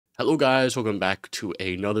Hello guys, welcome back to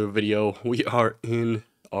another video. We are in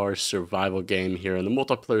our survival game here, in the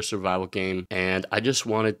multiplayer survival game, and I just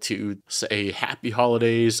wanted to say happy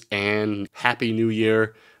holidays and happy new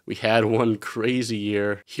year. We had one crazy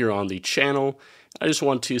year here on the channel. I just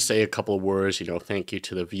want to say a couple of words, thank you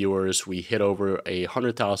to the viewers. We hit over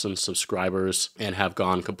 100,000 subscribers and have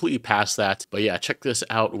gone completely past that. But yeah, check this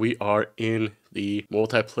out. We are in the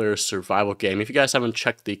multiplayer survival game. If you guys haven't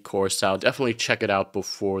checked the course out, definitely check it out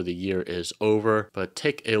before the year is over. But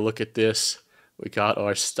take a look at this. We got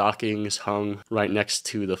our stockings hung right next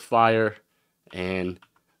to the fire, and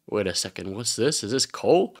wait a second, what's this? Is this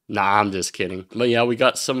coal? Nah, I'm just kidding. But yeah, we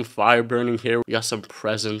got some fire burning here. We got some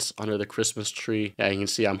presents under the Christmas tree. Yeah, you can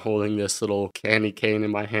see I'm holding this little candy cane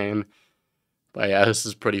in my hand. But yeah, this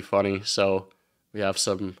is pretty funny. So we have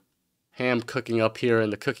some ham cooking up here in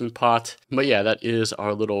the cooking pot. But yeah, that is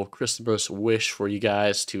our little Christmas wish for you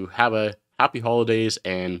guys, to have a happy holidays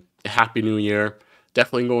and a happy new year.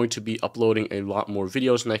 Definitely going to be uploading a lot more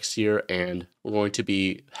videos next year, and we're going to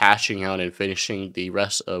be hashing out and finishing the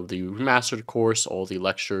rest of the remastered course, all the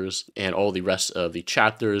lectures, and all the rest of the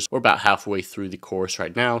chapters. We're about halfway through the course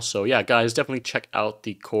right now. So yeah, guys, definitely check out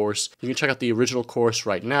the course. You can check out the original course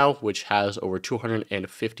right now, which has over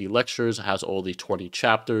 250 lectures, has all the 20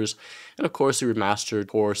 chapters. And of course, the remastered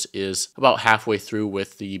course is about halfway through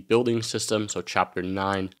with the building system, so chapter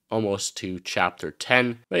 9, almost to chapter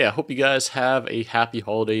 10. But yeah, I hope you guys have a happy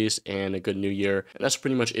holidays and a good new year. And that's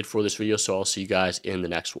pretty much it for this video, so I'll see you guys in the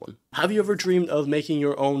next one. Have you ever dreamed of making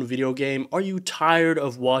your own video game? Are you tired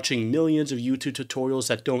of watching millions of YouTube tutorials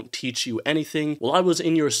that don't teach you anything? Well, I was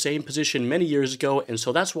in your same position many years ago, and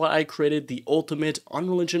so that's why I created the ultimate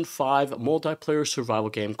Unreal Engine 5 multiplayer survival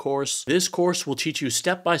game course. This course will teach you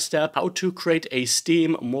step by step how to create a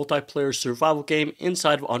Steam multiplayer survival game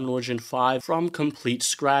inside of Unreal Engine 5 from complete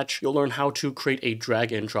scratch. You'll learn how to create a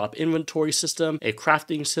drag and drop inventory system, a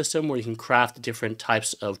crafting system where you can craft different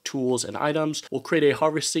types of tools and items. We'll create a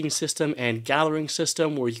harvesting system and gathering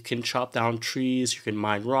system where you can chop down trees, you can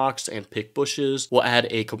mine rocks and pick bushes. We'll add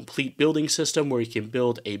a complete building system where you can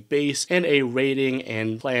build a base, and a raiding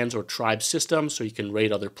and clans or tribe system so you can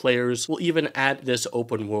raid other players. We'll even add this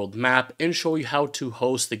open world map and show you how to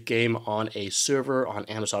host the game on a server on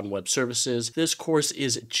Amazon Web Services. This course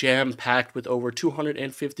is jam-packed with over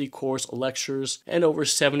 250 course lectures and over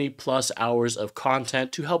 70 plus hours of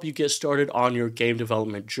content to help you get started on your game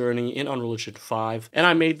development journey in Unreal Engine 5. And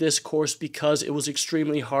I made this course because it was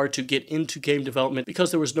extremely hard to get into game development,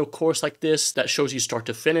 because there was no course like this that shows you start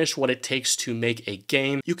to finish what it takes to make a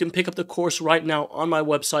game. You can pick up the course right now on my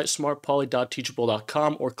website,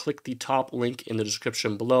 smartpoly.teachable.com, or click the top link in the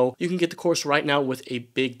description below. You can get the course right now with a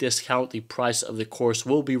big discount. The price of the course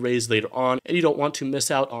will be raised later on, and you don't want to miss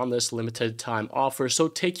out on this limited time offer. So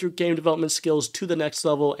take your game development skills to the next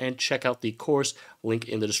level and check out the course, link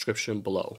in the description below.